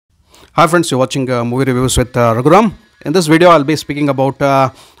Hi friends, you're watching movie reviews with Raghuram. In this video, I'll be speaking about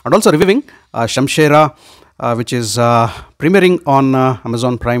and also reviewing Shamshera, which is premiering on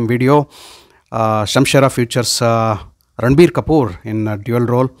Amazon Prime Video. Shamshera features Ranbir Kapoor in a dual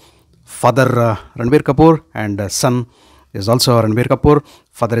role. Father Ranbir Kapoor and son is also Ranbir Kapoor.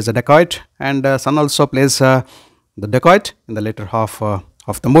 Father is a dacoit and son also plays the dacoit in the later half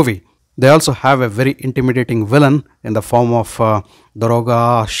of the movie. They also have a very intimidating villain in the form of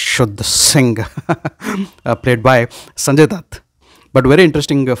Daroga Shuddh Singh, played by Sanjay Dutt. But very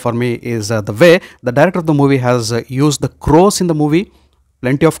interesting for me is the way the director of the movie has used the crows in the movie.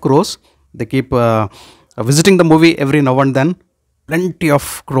 Plenty of crows. They keep visiting the movie every now and then. Plenty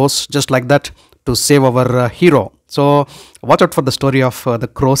of crows just like that to save our hero. So watch out for the story of the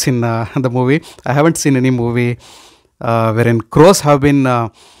crows in the movie. I haven't seen any movie wherein crows have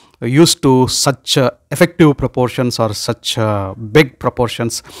been used to such effective proportions or such big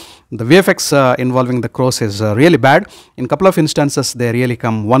proportions. The VFX involving the crows is really bad. In couple of instances they really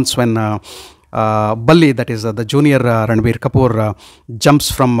come. Once when Balli, that is the junior Ranbir Kapoor, jumps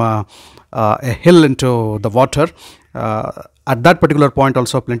from a hill into the water. At that particular point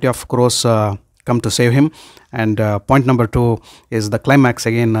also plenty of crows come to save him. And point number 2 is the climax.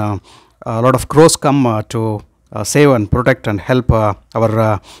 Again a lot of crows come to save and protect and help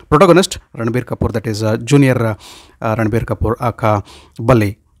our protagonist Ranbir Kapoor, that is junior Ranbir Kapoor aka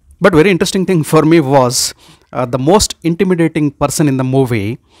Balli. But very interesting thing for me was the most intimidating person in the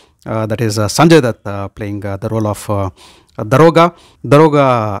movie, that is Sanjay Dutt, playing the role of Daroga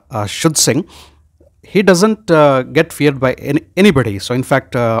Shuddh Singh. He doesn't get feared by anybody. So in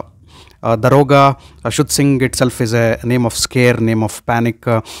fact Daroga Shuddh Singh itself is a name of scare, name of panic.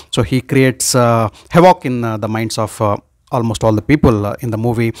 So he creates havoc in the minds of almost all the people in the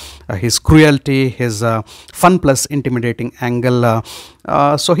movie. His cruelty, his fun plus intimidating angle.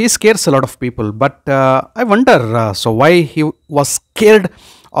 So he scares a lot of people. But I wonder, so why he was scared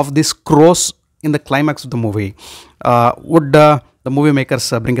of these crows in the climax of the movie? Would the movie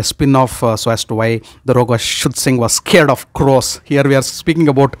makers bring a spin-off so as to why Daroga Shuddh Singh was scared of crows? Here we are speaking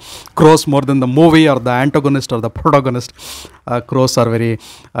about crows more than the movie or the antagonist or the protagonist. Crows are very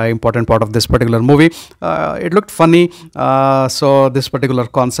important part of this particular movie. It looked funny, so this particular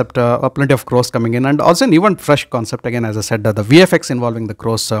concept, plenty of crows coming in, and also an even fresh concept. Again, as I said, the VFX involving the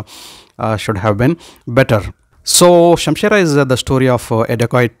crows should have been better. So Shamshera is the story of a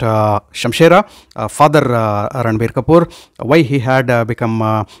dacoit Shamshera, father Ranbir Kapoor, why he had become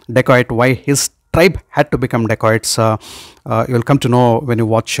dacoit, why his tribe had to become dacoits. You will come to know when you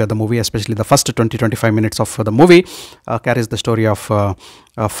watch the movie, especially the first 20-25 minutes of the movie carries the story of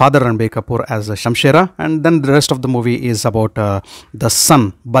father Ranbir Kapoor as Shamshera, and then the rest of the movie is about the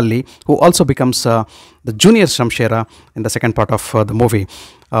son Balli, who also becomes the junior Shamshera in the second part of the movie.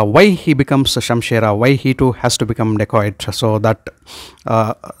 Why he becomes Shamshera, why he too has to become dacoit. So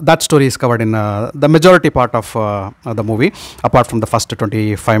that story is covered in the majority part of the movie, apart from the first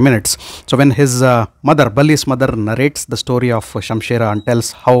 25 minutes. So when his mother, Balli's mother, narrates the story of Shamshera and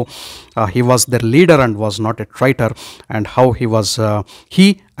tells how he was their leader and was not a traitor, and how he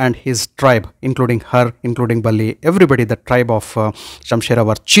and his tribe, including her, including Balli, everybody, the tribe of Shamshera,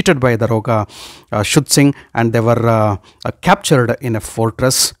 were cheated by Daroga Shuddh Singh, and they were captured in a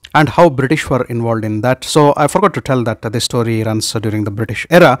fortress, and how British were involved in that. So I forgot to tell that this story runs during the British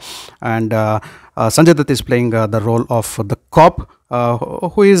era, and Sanjay Dutt is playing the role of the cop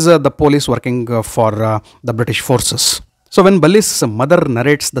who is the police working for the British forces. So when Balli's mother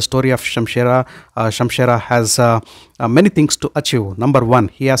narrates the story of Shamshera, Shamshera has many things to achieve. Number 1,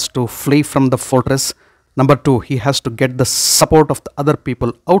 he has to flee from the fortress. Number 2, he has to get the support of the other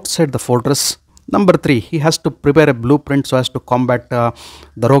people outside the fortress. Number 3, he has to prepare a blueprint so as to combat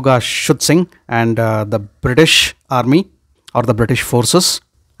Daroga Shuddh Singh and the British army or the British forces.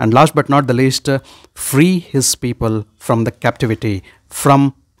 And last but not the least, free his people from the captivity,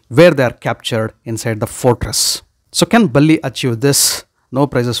 from where they are captured inside the fortress. So can Balli achieve this? No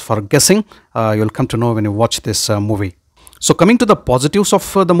prizes for guessing. You'll come to know when you watch this movie. So coming to the positives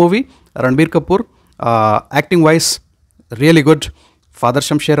of the movie, Ranbir Kapoor, acting wise, really good. Father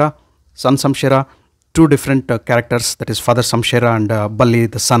Shamshera, son Shamshera, two different characters, that is father Shamshera and Balli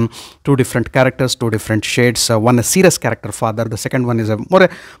the son, two different characters, two different shades. One a serious character, father. The second one is a more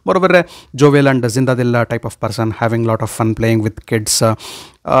of a jovial and zindadilla type of person, having a lot of fun playing with kids,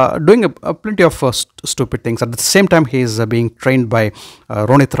 doing plenty of stupid things. At the same time, he is being trained by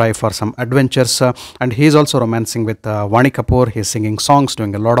Ronit Rai for some adventures, and he is also romancing with Vaani Kapoor. He is singing songs,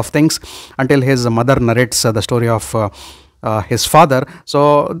 doing a lot of things, until his mother narrates the story of his father.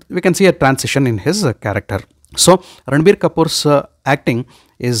 So we can see a transition in his character. So Ranbir Kapoor's acting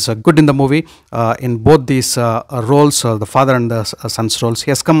is good in the movie. In both these roles, the father and the son's roles,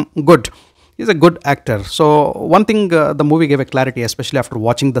 he has come good. He's a good actor. So one thing, the movie gave a clarity, especially after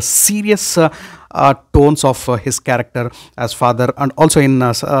watching the serious tones of his character as father, and also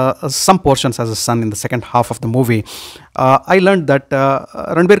in some portions as a son in the second half of the movie. I learned that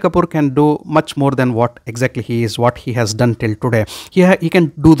Ranbir Kapoor can do much more than what exactly what he has done till today. He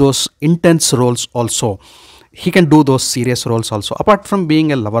can do those intense roles also. He can do those serious roles also, apart from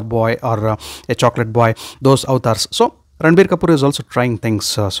being a lover boy or a chocolate boy, those avatars. So Ranbir Kapoor is also trying things.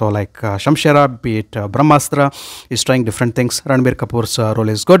 So like Shamshera, be it Brahmastra, is trying different things. Ranbir Kapoor's role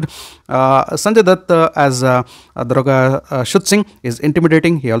is good. Sanjay Dutt as Daroga Shud Singh is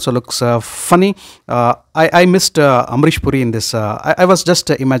intimidating. He also looks funny. I missed Amrish Puri in this. I was just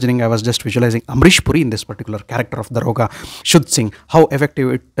imagining, I was just visualizing Amrish Puri in this particular character of Daroga Shud Singh, how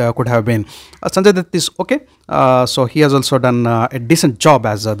effective it could have been. Sanjay Dutt is okay. So he has also done a decent job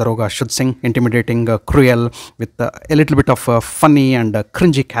as Daroga Shud Singh, intimidating, cruel, with a little bit of a funny and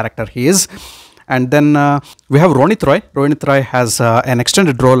cringy character he is. And then we have Ronit Roy. Ronit Roy has an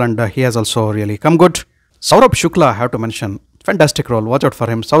extended role, and he has also really come good. Saurabh Shukla, I have to mention, fantastic role. Watch out for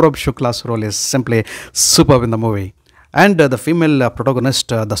him. Saurabh Shukla's role is simply superb in the movie. And the female protagonist,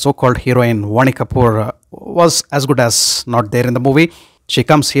 the so-called heroine Vaani Kapoor, was as good as not there in the movie. She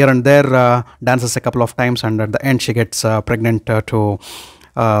comes here and there, dances a couple of times, and at the end she gets pregnant to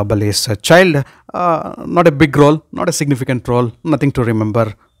Bali's child. Not a big role, not a significant role, nothing to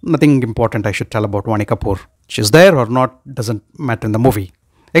remember, nothing important I should tell about Vaani Kapoor. She's there or not doesn't matter in the movie.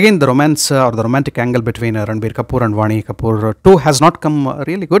 Again, the romance or the romantic angle between Ranbir Kapoor and Vaani Kapoor too has not come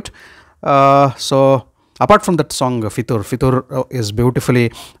really good. So apart from that song, Fitur is beautifully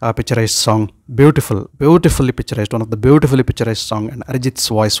picturized song. Beautifully picturized. One of the beautifully picturized song, and Arijit's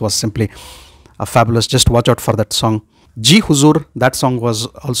voice was simply fabulous. Just watch out for that song. Ji Huzur, that song was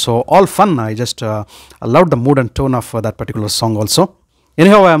also all fun. I just loved the mood and tone of that particular song also.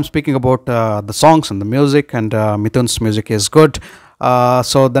 Anyhow, I am speaking about the songs and the music, and Mithun's music is good.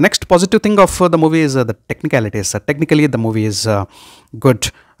 So the next positive thing of the movie is the technicalities. Technically, the movie is good.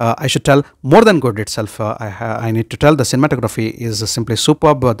 I should tell more than good itself. I need to tell the cinematography is simply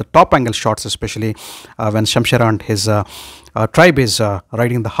superb. The top angle shots, especially when Shamshera and his tribe is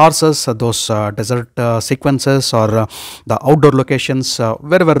riding the horses, those desert sequences or the outdoor locations,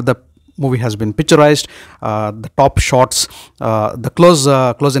 wherever the movie has been picturized, the top shots, the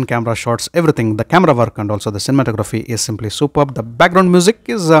close-in camera shots, everything, the camera work and also the cinematography is simply superb. The background music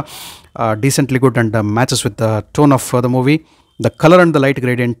is decently good and matches with the tone of the movie. The color and the light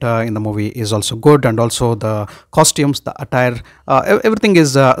gradient in the movie is also good, and also the costumes, the attire, everything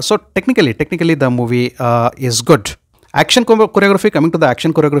is so technically the movie is good. Action choreography, coming to the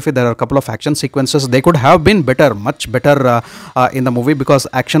action choreography, there are a couple of action sequences. They could have been better, much better in the movie, because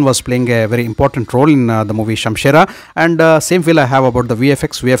action was playing a very important role in the movie Shamshera. And same feel I have about the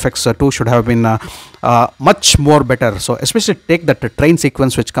VFX. VFX too should have been much more better. So especially take that train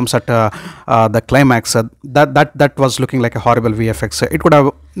sequence which comes at the climax. That was looking like a horrible VFX. It could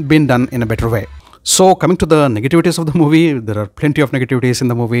have been done in a better way. So coming to the negativities of the movie, there are plenty of negativities in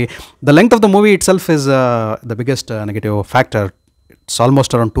the movie. The length of the movie itself is the biggest negative factor. It's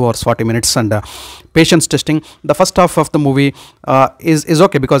almost around 2 hours 40 minutes, and patience testing. The first half of the movie is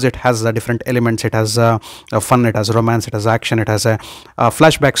okay because it has different elements. It has fun, it has romance, it has action, it has a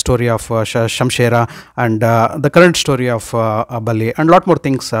flashback story of Shamshera and the current story of Bali, and a lot more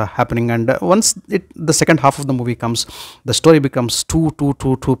things happening. And once the second half of the movie comes, the story becomes too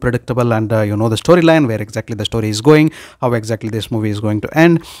predictable, and you know the storyline, where exactly the story is going, how exactly this movie is going to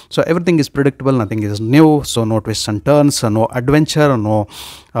end. So everything is predictable, nothing is new, so no twists and turns, no adventure, no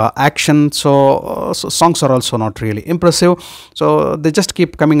action. So songs are also not really impressive, so they just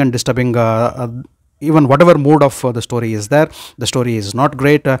keep coming and disturbing even whatever mood of the story is there. The story is not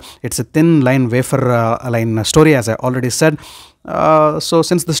great. It's a thin line, wafer line story, as I already said. So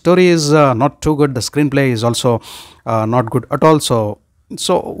since the story is not too good, the screenplay is also not good at all. So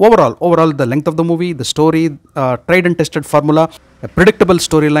overall the length of the movie, the story, tried and tested formula, a predictable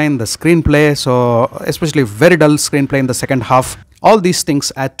storyline, the screenplay, so especially very dull screenplay in the second half. All these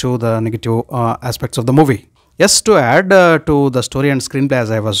things add to the negative aspects of the movie. Yes, to add to the story and screenplay,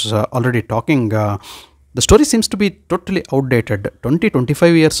 as I was already talking, the story seems to be totally outdated.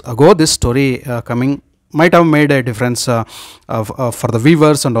 25 years ago, this story coming might have made a difference for the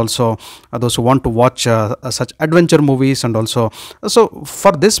viewers, and also those who want to watch such adventure movies. And also, so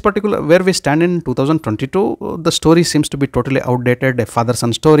for this particular, where we stand in 2022, the story seems to be totally outdated. A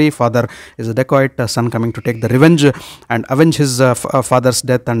father-son story. Father is a dacoit, son coming to take the revenge and avenge his father's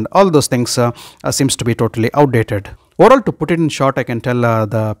death, and all those things seems to be totally outdated. overall, to put it in short, I can tell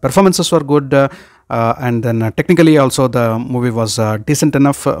the performances were good, and then technically also the movie was decent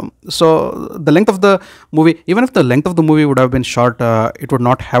enough. So the length of the movie, even if the length of the movie would have been short, it would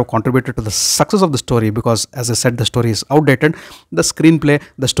not have contributed to the success of the story, because as I said, the story is outdated. The screenplay,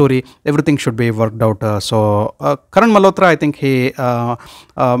 the story, everything should be worked out. So Karan Malhotra, I think he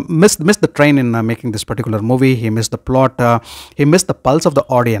missed the train in making this particular movie. He missed the plot, he missed the pulse of the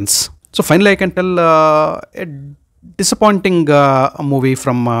audience. So finally, I can tell a disappointing movie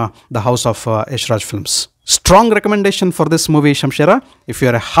from the house of Yashraj Films. Strong recommendation for this movie, Shamshera. If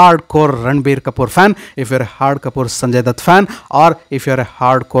you're a hardcore Ranbir Kapoor fan, if you're a hardcore Sanjay Dutt fan, or if you're a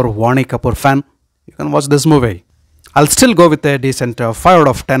hardcore Vaani Kapoor fan, you can watch this movie. I'll still go with a decent 5 out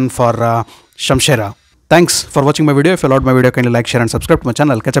of 10 for Shamshera. Thanks for watching my video. If you loved my video, kindly like, share and subscribe to my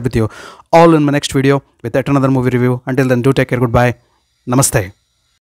channel. I'll catch up with you all in my next video with yet another movie review. Until then, do take care. Goodbye. Namaste.